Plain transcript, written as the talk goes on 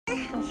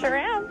Sure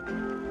am.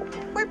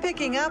 We're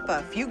picking up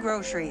a few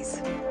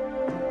groceries.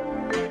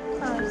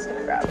 I'm just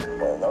gonna grab a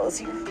couple of those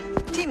here.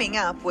 Teaming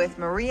up with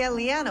Maria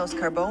Llanos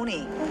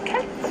Carboni.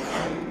 Okay.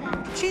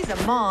 She's a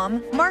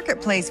mom,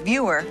 marketplace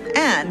viewer,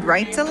 and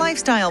writes a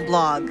lifestyle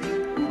blog.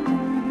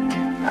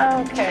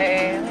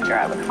 Okay, let me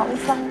grab a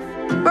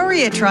cauliflower.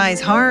 Maria tries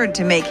hard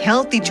to make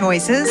healthy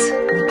choices,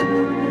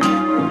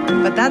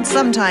 but that's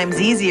sometimes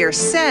easier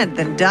said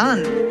than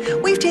done.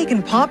 We've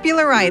taken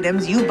popular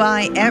items you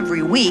buy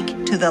every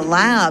week to the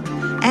lab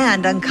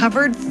and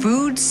uncovered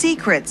food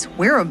secrets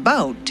we're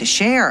about to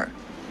share.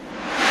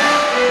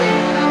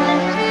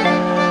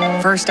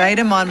 First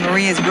item on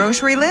Maria's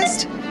grocery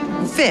list,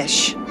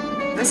 fish.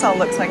 This all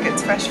looks like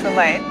it's fresh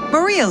fillet.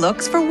 Maria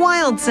looks for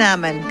wild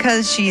salmon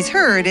because she's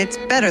heard it's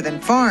better than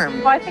farm.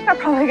 Well, I think I'm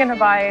probably gonna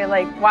buy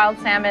like wild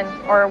salmon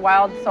or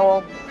wild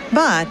sole.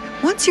 But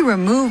once you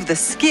remove the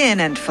skin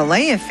and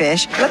fillet of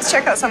fish, Let's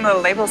check out some of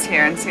the labels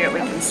here and see what we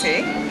can see.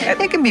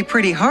 it can be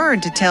pretty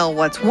hard to tell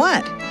what's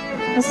what.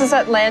 This is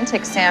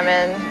Atlantic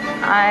salmon.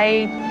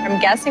 I'm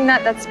guessing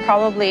that that's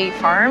probably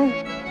farmed.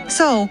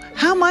 So,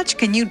 how much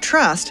can you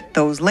trust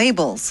those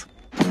labels?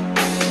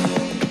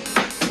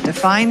 To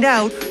find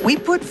out, we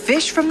put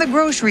fish from the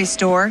grocery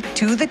store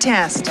to the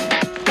test.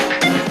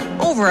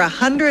 Over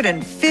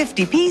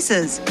 150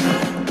 pieces.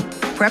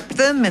 Prepped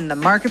them in the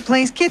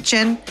marketplace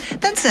kitchen,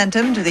 then sent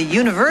them to the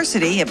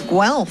University of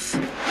Guelph.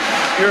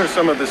 Here are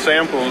some of the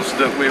samples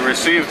that we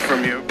received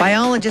from you.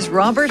 Biologist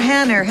Robert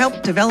Hanner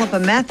helped develop a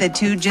method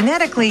to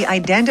genetically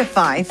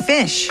identify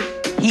fish.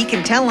 He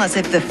can tell us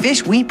if the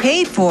fish we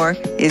paid for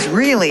is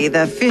really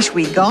the fish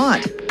we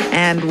got.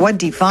 And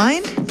what'd he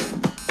find?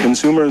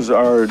 Consumers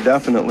are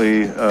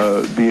definitely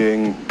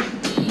being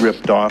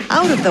ripped off.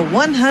 Out of the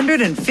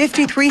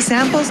 153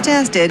 samples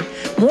tested,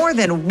 more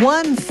than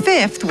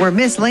 1/5 were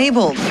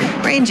mislabeled,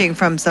 ranging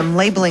from some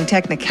labeling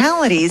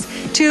technicalities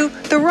to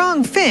the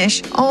wrong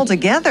fish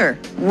altogether.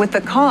 With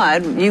the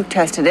cod, you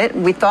tested it.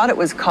 We thought it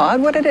was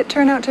cod. What did it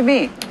turn out to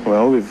be?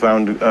 Well, we've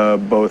found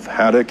both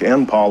haddock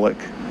and pollock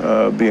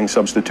being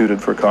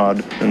substituted for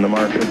cod in the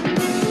market.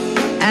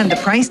 And the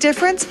price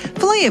difference?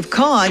 Filet of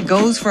cod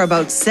goes for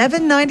about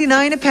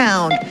 $7.99 a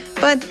pound.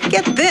 But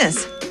get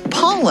this,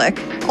 pollock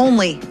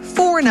only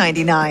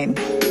 $4.99.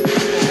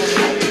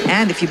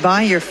 And if you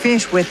buy your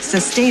fish with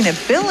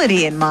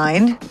sustainability in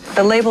mind,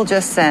 The label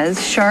just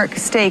says shark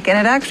steak, and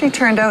it actually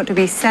turned out to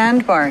be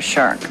sandbar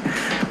shark.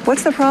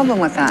 What's the problem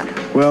with that?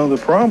 Well, the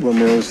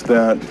problem is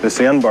that the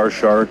sandbar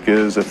shark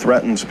is a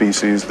threatened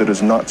species that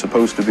is not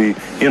supposed to be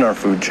in our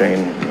food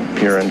chain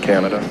here in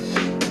Canada.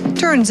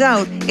 turns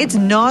out it's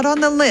not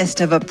on the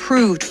list of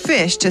approved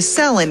fish to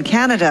sell in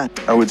Canada.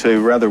 I would say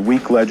rather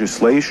weak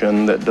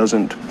legislation that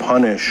doesn't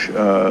punish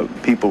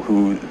people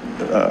who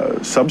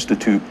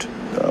substitute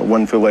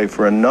one fillet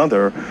for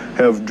another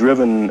have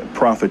driven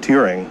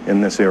profiteering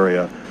in this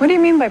area. What do you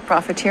mean by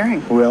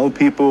profiteering? Well,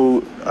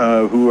 people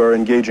who are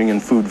engaging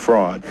in food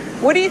fraud.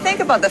 What do you think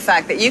about the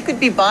fact that you could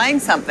be buying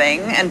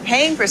something and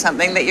paying for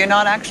something that you're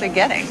not actually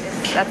getting?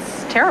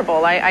 That's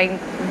terrible. I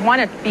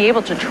want to be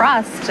able to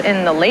trust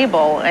in the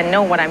label and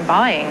know what I'm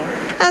buying.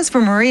 As for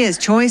Maria's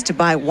choice to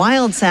buy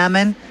wild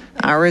salmon,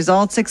 our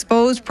results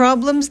expose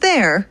problems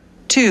there,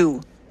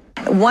 too.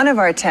 One of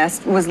our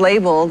tests was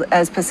labeled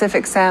as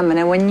Pacific salmon,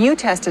 and when you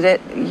tested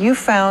it, you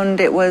found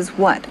it was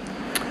what?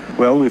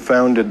 Well, we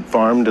found it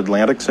farmed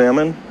Atlantic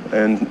salmon,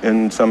 and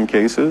in some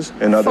cases,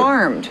 in other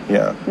Farmed?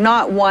 Yeah.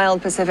 Not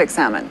wild Pacific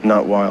salmon?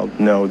 Not wild,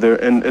 no.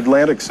 And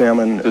Atlantic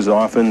salmon is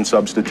often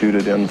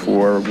substituted in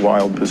for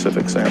wild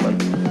Pacific salmon.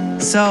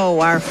 So,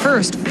 our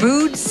first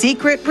food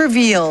secret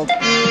revealed.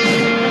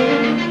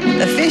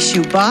 The fish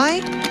you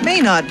buy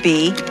may not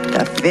be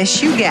the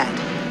fish you get.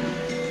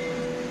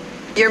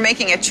 You're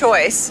making a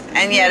choice,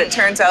 and yet it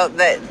turns out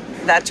that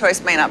that choice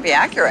may not be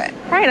accurate.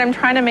 Right, I'm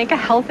trying to make a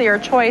healthier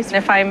choice. And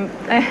if I'm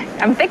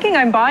thinking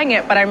I'm buying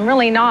it, but I'm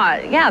really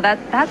not, yeah,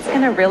 that's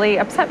going to really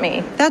upset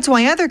me. That's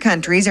why other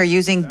countries are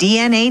using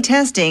DNA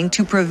testing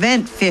to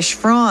prevent fish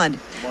fraud.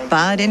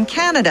 But in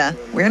Canada,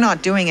 we're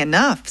not doing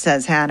enough,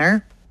 says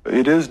Hanner.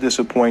 It is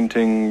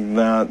disappointing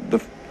that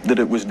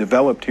it was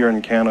developed here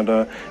in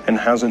Canada and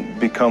hasn't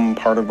become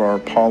part of our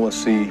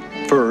policy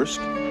first.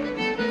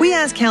 We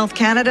asked Health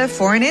Canada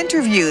for an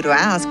interview to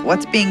ask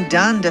what's being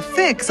done to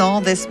fix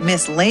all this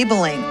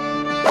mislabeling.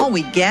 All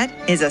we get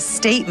is a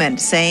statement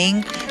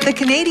saying the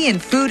Canadian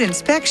Food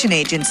Inspection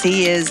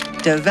Agency is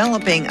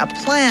developing a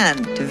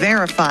plan to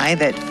verify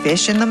that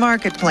fish in the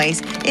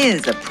marketplace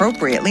is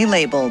appropriately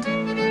labeled.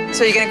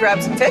 So you're going to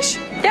grab some fish?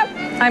 Yep,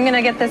 I'm going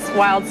to get this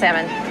wild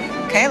salmon.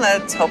 Okay,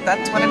 let's hope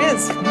that's what it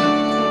is.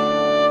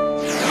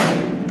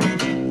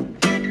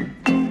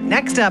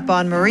 Next up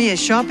on Maria's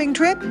shopping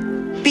trip,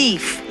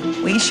 beef.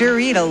 We sure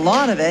eat a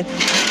lot of it.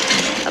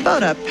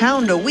 About a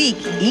pound a week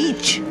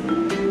each.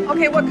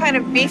 Okay, what kind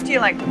of beef do you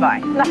like to buy?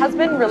 The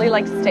husband really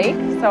likes steak,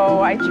 so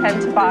I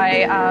tend to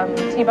buy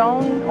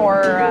T-bone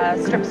or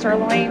strip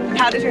sirloin.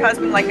 How does your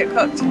husband like it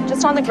cooked?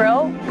 Just on the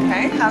grill.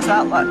 Okay, how's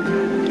that look?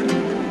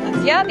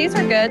 Yeah, these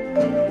are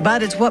good.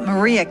 But it's what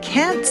Maria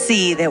can't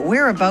see that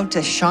we're about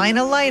to shine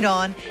a light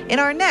on in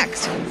our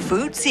next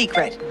Food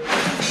Secret.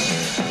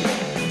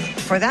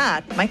 For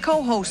that, my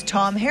co-host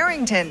Tom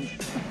Harrington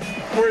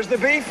Where's the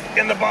beef?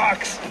 In the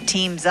box.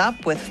 teams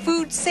up with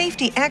food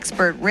safety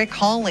expert Rick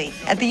Hawley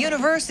at the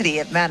University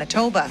of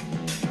Manitoba.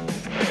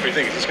 What do you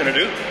think? Is this going to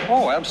do?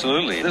 Oh,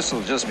 absolutely. This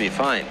will just be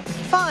fine.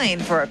 Fine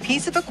for a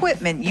piece of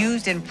equipment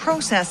used in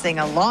processing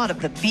a lot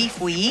of the beef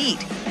we eat,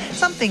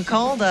 something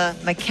called a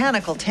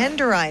mechanical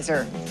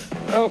tenderizer.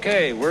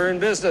 Okay, we're in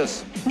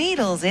business.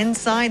 Needles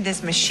inside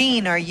this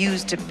machine are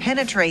used to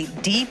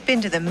penetrate deep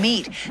into the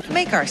meat to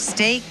make our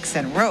steaks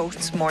and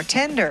roasts more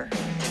tender.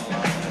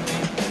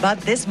 But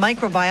this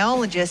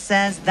microbiologist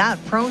says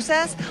that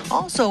process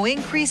also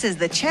increases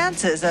the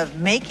chances of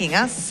making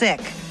us sick.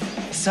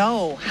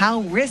 So, how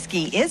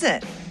risky is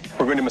it?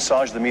 We're going to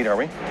massage the meat, are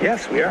we?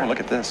 Yes, we Oh, are. look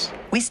at this.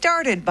 We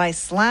started by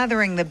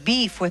slathering the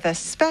beef with a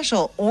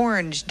special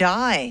orange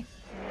dye.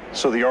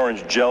 So the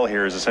orange gel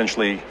here is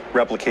essentially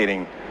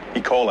replicating E.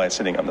 coli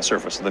sitting on the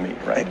surface of the meat,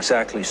 right?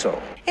 Exactly so.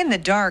 In the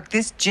dark,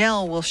 this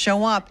gel will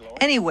show up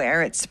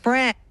anywhere it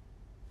spreads.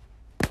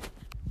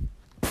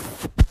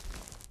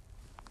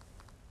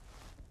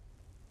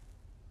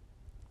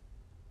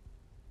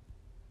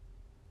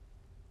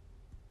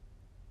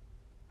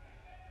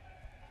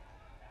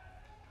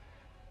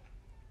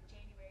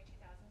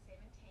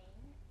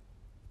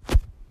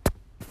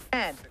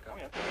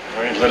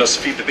 All right, let us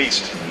feed the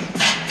beast.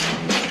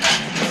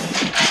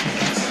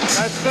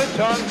 That's good,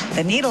 Tom.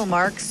 The needle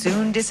marks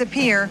soon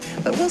disappear,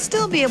 but we'll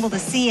still be able to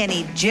see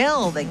any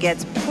gel that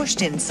gets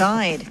pushed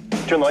inside.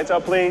 Turn the lights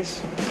out,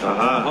 please.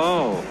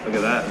 Oh, Look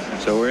at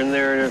that. so we're in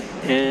there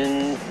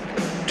in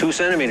 2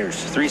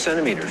 centimeters, 3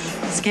 centimeters.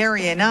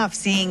 Scary enough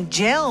seeing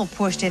gel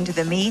pushed into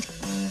the meat.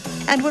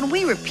 And when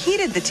we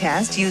repeated the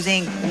test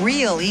using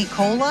real E.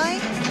 coli,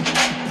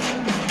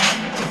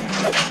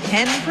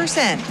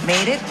 10%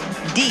 made it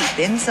deep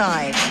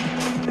inside.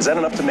 Is that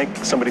enough to make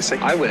somebody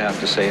sick? I would have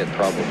to say it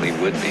probably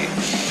would be.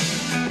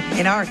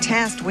 In our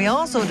test, we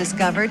also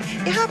discovered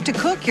you have to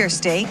cook your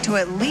steak to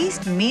at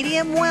least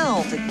medium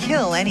well to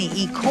kill any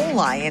E.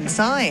 coli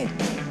inside.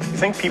 You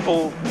think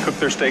people cook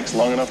their steaks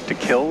long enough to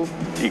kill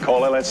E.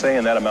 coli, let's say,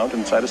 in that amount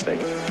inside a steak?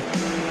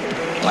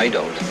 I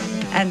don't.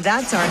 And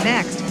that's our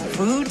next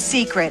food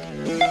secret.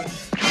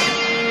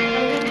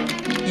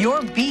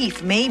 Your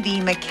beef may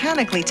be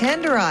mechanically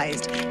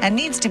tenderized and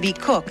needs to be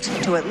cooked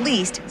to at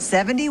least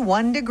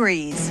 71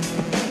 degrees.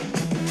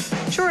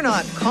 Sure,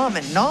 not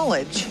common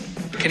knowledge.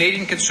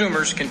 Canadian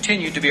consumers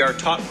continue to be our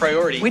top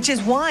priority. Which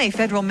is why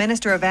Federal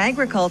Minister of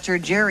Agriculture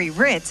Jerry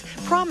Ritz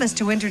promised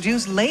to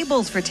introduce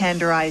labels for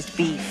tenderized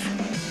beef.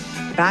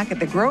 Back at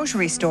the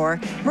grocery store,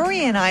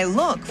 Maria and I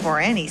look for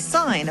any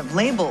sign of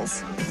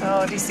labels.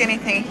 So do you see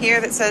anything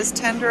here that says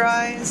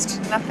tenderized?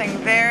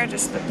 Nothing there,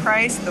 just the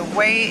price, the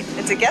weight.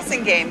 It's a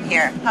guessing game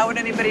here. How would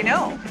anybody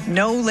know?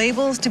 No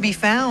labels to be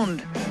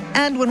found.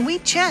 And when we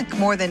check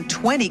more than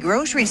 20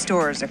 grocery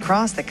stores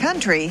across the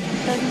country,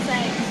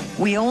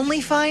 we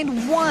only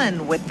find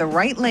one with the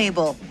right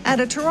label at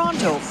a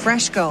Toronto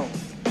Freshco.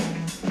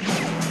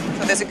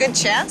 So there's a good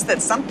chance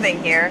that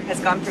something here has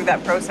gone through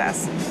that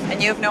process,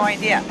 and you have no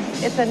idea.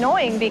 It's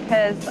annoying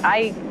because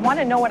I want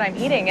to know what I'm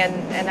eating,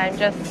 and I'm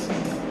just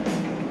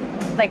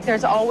like,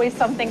 there's always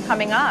something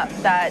coming up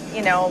that,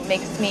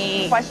 makes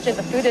me question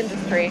the food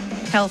industry.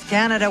 Health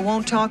Canada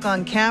won't talk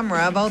on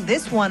camera about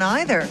this one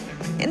either.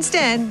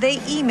 Instead, they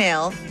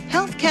email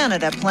Health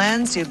Canada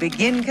plans to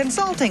begin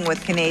consulting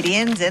with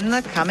Canadians in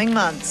the coming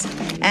months,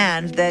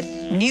 and that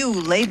new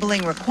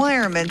labeling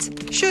requirements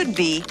should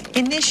be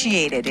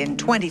initiated in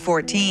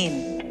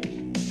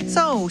 2014.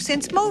 So,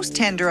 since most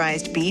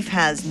tenderized beef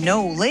has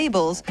no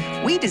labels,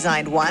 we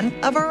designed one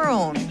of our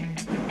own.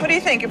 What do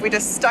you think if we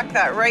just stuck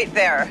that right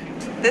there?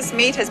 This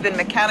meat has been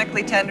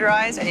mechanically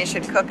tenderized, and you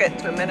should cook it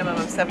to a minimum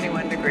of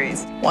 71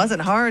 degrees.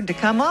 Wasn't hard to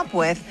come up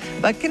with,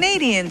 but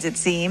Canadians, it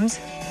seems,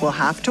 will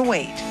have to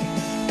wait.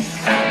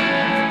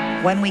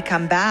 When we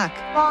come back,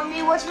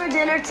 Mommy, what's for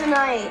dinner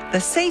tonight? the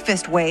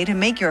safest way to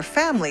make your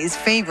family's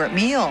favorite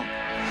meal.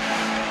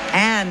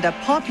 And a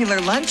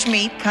popular lunch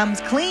meat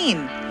comes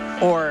clean.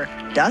 Or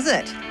does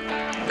it?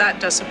 That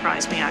does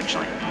surprise me,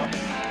 actually.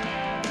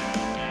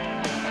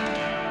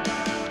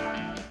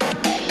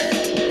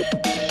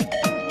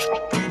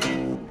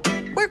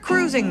 We're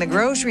cruising the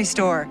grocery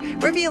store,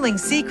 revealing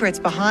secrets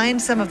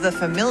behind some of the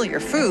familiar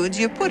foods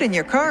you put in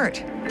your cart.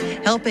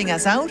 Helping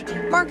us out,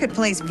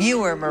 Marketplace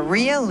viewer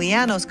Maria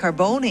Lianos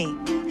Carboni.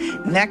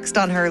 Next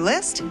on her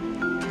list,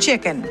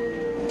 chicken.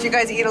 Do you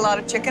guys eat a lot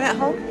of chicken at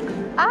home?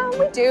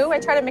 We do. I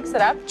try to mix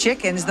it up.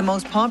 Chicken's the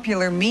most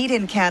popular meat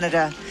in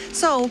Canada,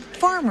 so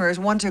farmers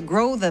want to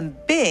grow them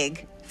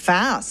big,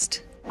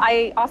 fast.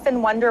 I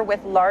often wonder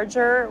with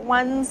larger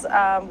ones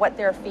what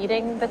they're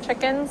feeding the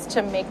chickens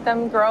to make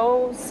them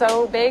grow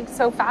so big,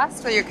 so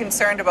fast. So you're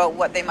concerned about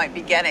what they might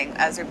be getting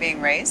as they're being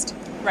raised?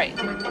 Right.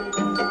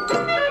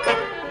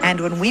 And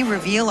when we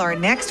reveal our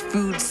next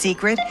food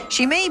secret,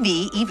 she may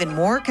be even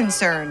more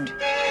concerned.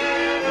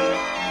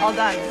 All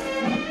done.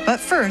 But But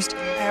first,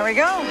 There we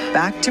go.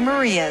 back to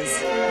Maria's.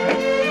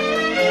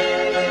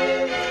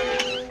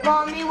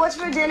 Mommy, what's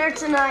for dinner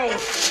tonight?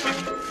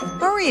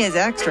 Maria's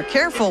extra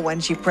careful when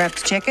she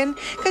preps chicken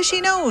because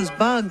she knows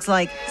bugs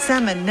like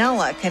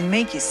salmonella can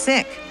make you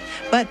sick.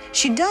 But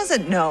she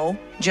doesn't know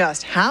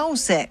just how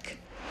sick.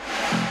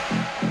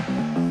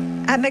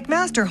 At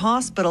McMaster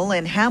Hospital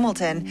in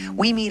Hamilton,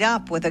 we meet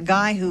up with a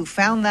guy who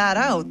found that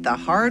out the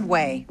hard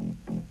way.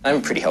 I'm a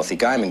pretty healthy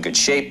guy. I'm in good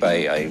shape.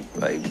 I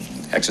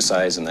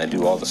exercise and I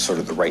do all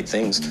the right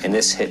things. And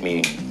this hit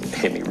me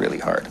really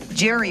hard.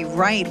 Jerry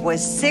Wright was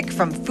sick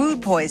from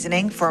food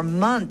poisoning for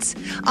months.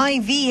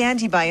 IV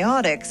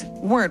antibiotics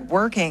weren't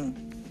working.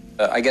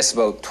 I guess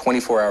about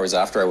 24 hours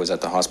after I was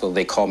at the hospital,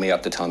 they called me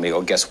up to tell me,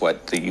 oh, guess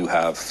what? That you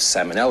have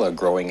salmonella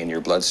growing in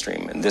your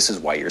bloodstream, and this is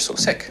why you're so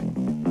sick.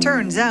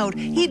 Turns out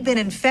he'd been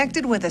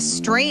infected with a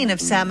strain of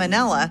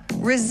salmonella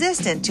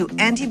resistant to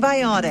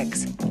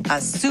antibiotics, a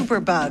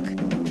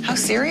superbug. How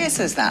serious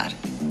is that?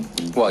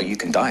 Well, you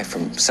can die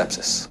from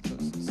sepsis.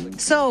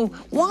 So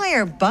why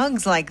are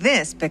bugs like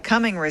this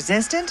becoming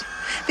resistant?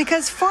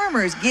 Because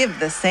farmers give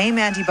the same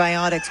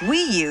antibiotics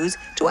we use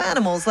to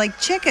animals like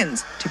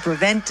chickens to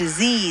prevent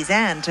disease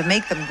and to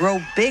make them grow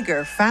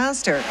bigger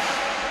faster.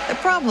 The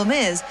problem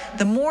is,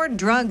 the more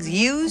drugs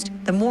used,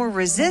 the more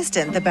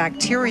resistant the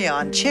bacteria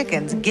on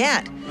chickens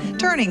get,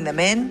 turning them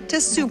into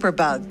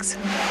superbugs.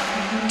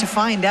 To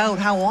find out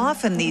how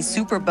often these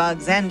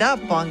superbugs end up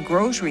on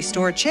grocery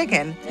store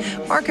chicken,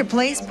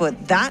 Marketplace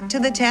put that to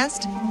the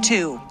test,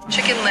 too.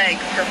 Chicken leg,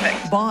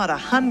 perfect. Bought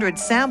 100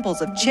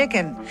 samples of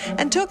chicken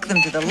and took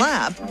them to the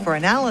lab for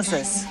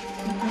analysis.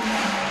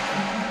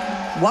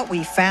 What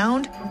we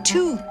found,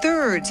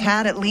 2/3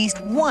 had at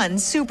least one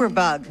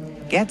superbug.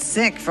 Get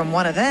sick from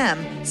one of them,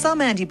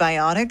 some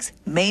antibiotics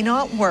may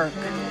not work.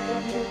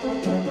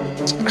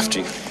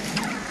 FG.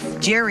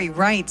 Jerry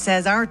Wright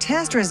says our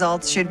test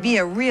results should be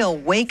a real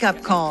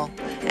wake-up call,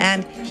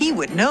 and he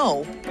would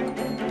know.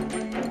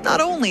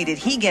 Not only did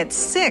he get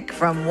sick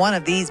from one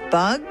of these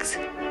bugs,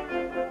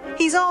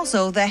 he's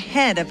also the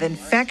head of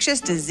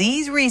infectious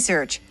disease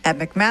research at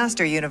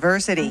McMaster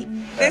University.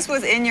 This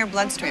was in your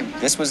bloodstream.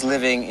 This was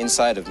living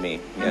inside of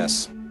me,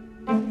 yes.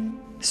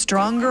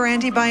 Stronger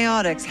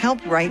antibiotics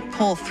helped Wright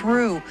pull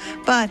through,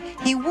 but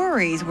he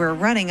worries we're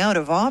running out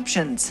of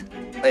options.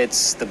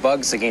 It's the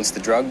bugs against the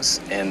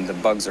drugs, and the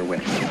bugs are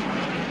winning.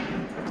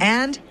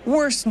 And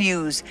worse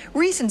news.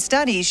 Recent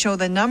studies show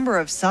the number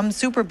of some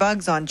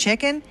superbugs on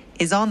chicken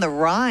is on the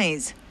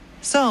rise.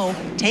 So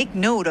take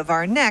note of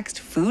our next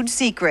food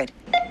secret.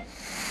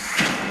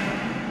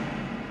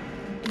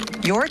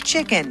 Your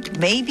chicken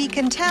may be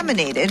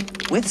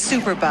contaminated with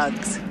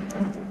superbugs.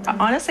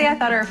 Honestly, I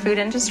thought our food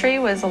industry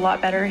was a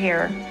lot better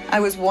here. I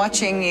was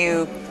watching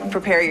you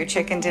prepare your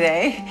chicken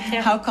today.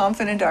 Yeah. How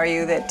confident are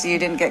you that you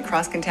didn't get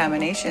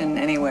cross-contamination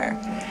anywhere?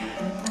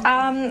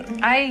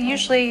 I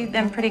usually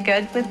am pretty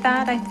good with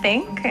that, I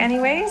think,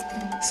 anyways.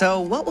 So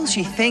what will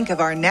she think of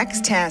our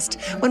next test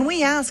when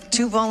we ask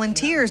 2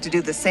 volunteers to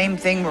do the same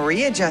thing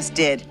Maria just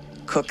did,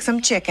 cook some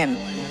chicken?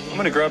 I'm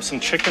going to grab some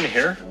chicken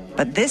here.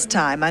 But this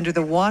time under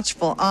the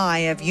watchful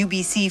eye of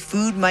UBC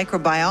food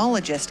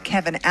microbiologist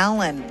Kevin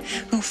Allen,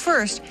 who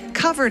first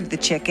covered the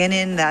chicken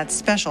in that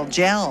special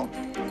gel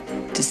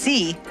to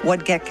see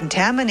what get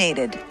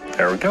contaminated.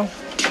 There we go.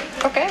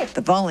 Okay.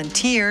 The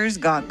volunteers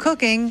got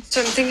cooking.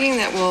 So I'm thinking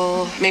that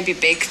we'll maybe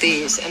bake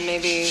these and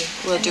maybe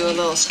we'll do a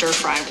little stir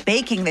fry.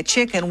 Baking the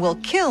chicken will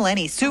kill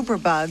any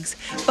superbugs,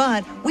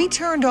 but we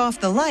turned off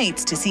the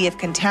lights to see if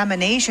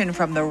contamination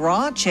from the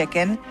raw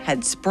chicken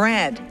had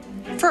spread.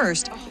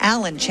 First,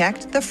 Alan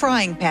checked the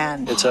frying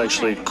pan. It's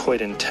actually quite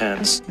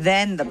intense.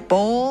 Then the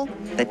bowl,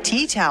 the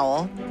tea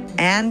towel,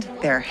 and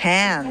their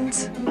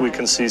hands. We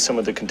can see some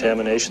of the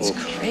contaminations.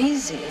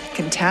 Crazy.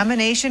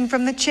 Contamination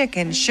from the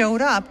chicken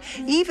showed up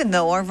even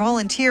though our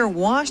volunteer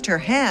washed her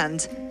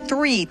hands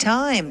 3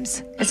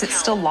 times. Is it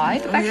still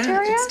live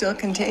bacteria? Yeah, it's still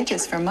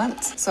contagious for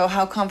months. So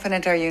how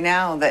confident are you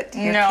now that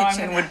your No,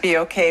 kitchen would be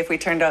okay if we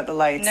turned out the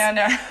lights?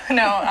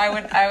 No.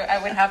 I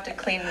would have to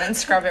clean and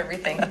scrub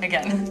everything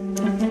again.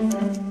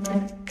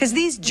 Because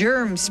these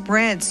germs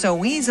spread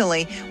so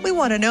easily, we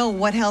want to know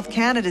what Health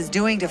Canada is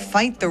doing to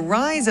fight the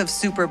rise of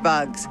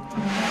superbugs.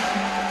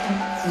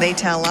 They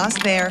tell us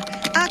they're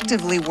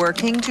actively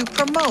working to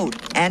promote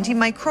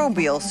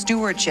antimicrobial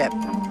stewardship.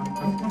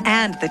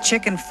 And the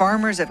Chicken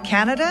Farmers of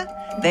Canada,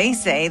 they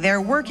say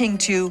they're working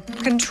to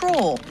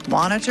control,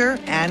 monitor,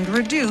 and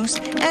reduce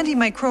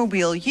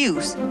antimicrobial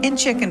use in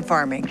chicken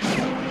farming.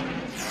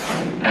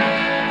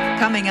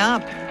 Coming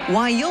up,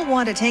 why you'll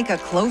want to take a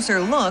closer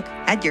look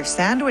at your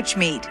sandwich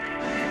meat.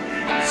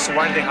 So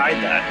why did they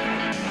hide that?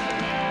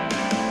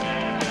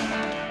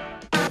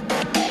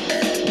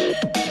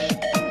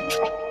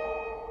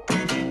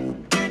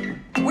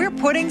 We're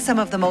putting some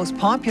of the most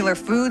popular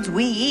foods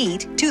we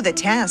eat to the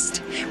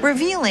test,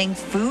 revealing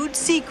food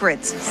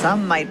secrets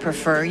some might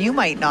prefer you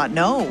might not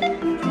know.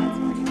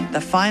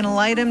 The final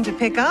item to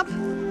pick up,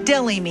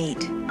 deli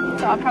meat.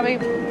 So I'll probably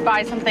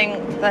buy something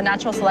the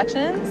Natural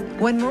Selections.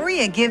 When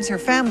Maria gives her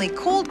family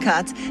cold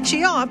cuts,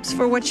 she opts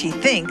for what she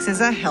thinks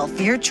is a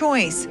healthier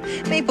choice.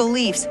 Maple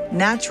Leaf's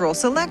Natural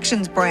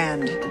Selections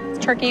brand.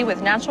 Turkey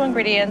with natural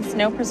ingredients,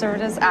 no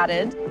preservatives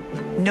added.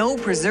 No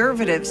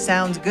preservatives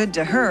sounds good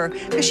to her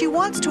because she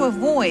wants to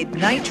avoid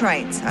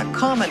nitrites, a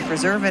common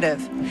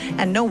preservative.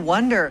 And no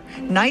wonder,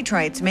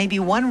 nitrites may be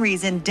one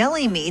reason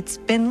deli meat's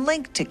been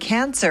linked to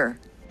cancer.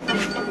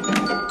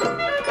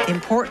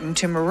 Important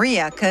to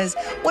Maria because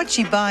what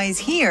she buys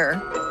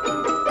here...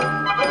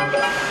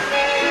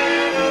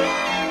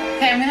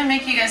 Okay, I'm gonna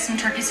make you guys some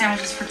turkey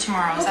sandwiches for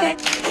tomorrow. Is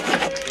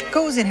that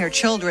goes in her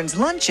children's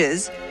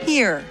lunches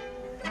here.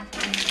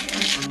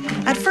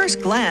 At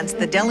first glance,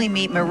 the deli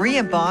meat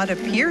Maria bought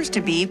appears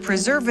to be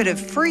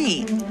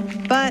preservative-free.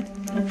 But,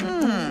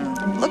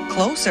 look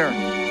closer.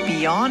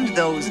 Beyond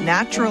those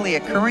naturally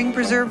occurring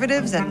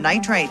preservatives and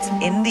nitrites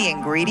in the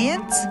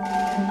ingredients?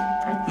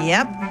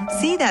 Yep,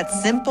 see that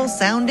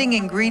simple-sounding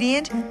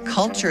ingredient,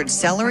 cultured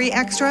celery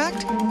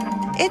extract?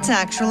 It's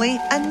actually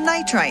a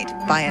nitrite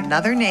by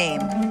another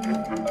name.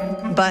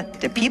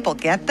 But do people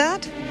get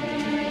that?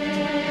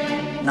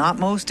 Not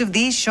most of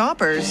these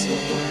shoppers.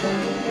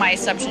 My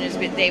assumption is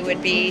that they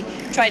would be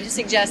trying to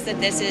suggest that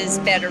this is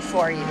better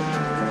for you.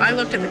 I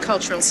looked at the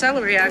cultural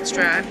celery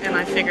extract and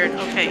I figured,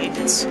 okay,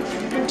 it's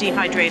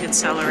dehydrated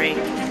celery,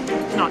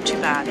 not too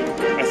bad.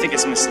 I think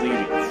it's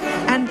misleading.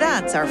 And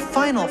that's our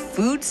final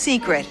food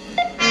secret.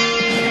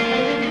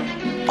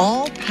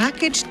 All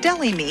packaged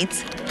deli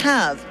meats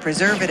have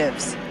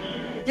preservatives.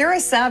 You're a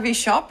savvy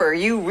shopper.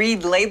 You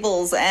read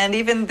labels, and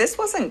even this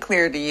wasn't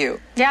clear to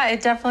you. Yeah,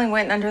 it definitely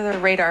went under the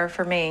radar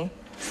for me.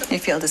 You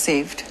feel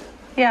deceived?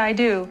 Yeah, I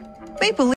do. Maple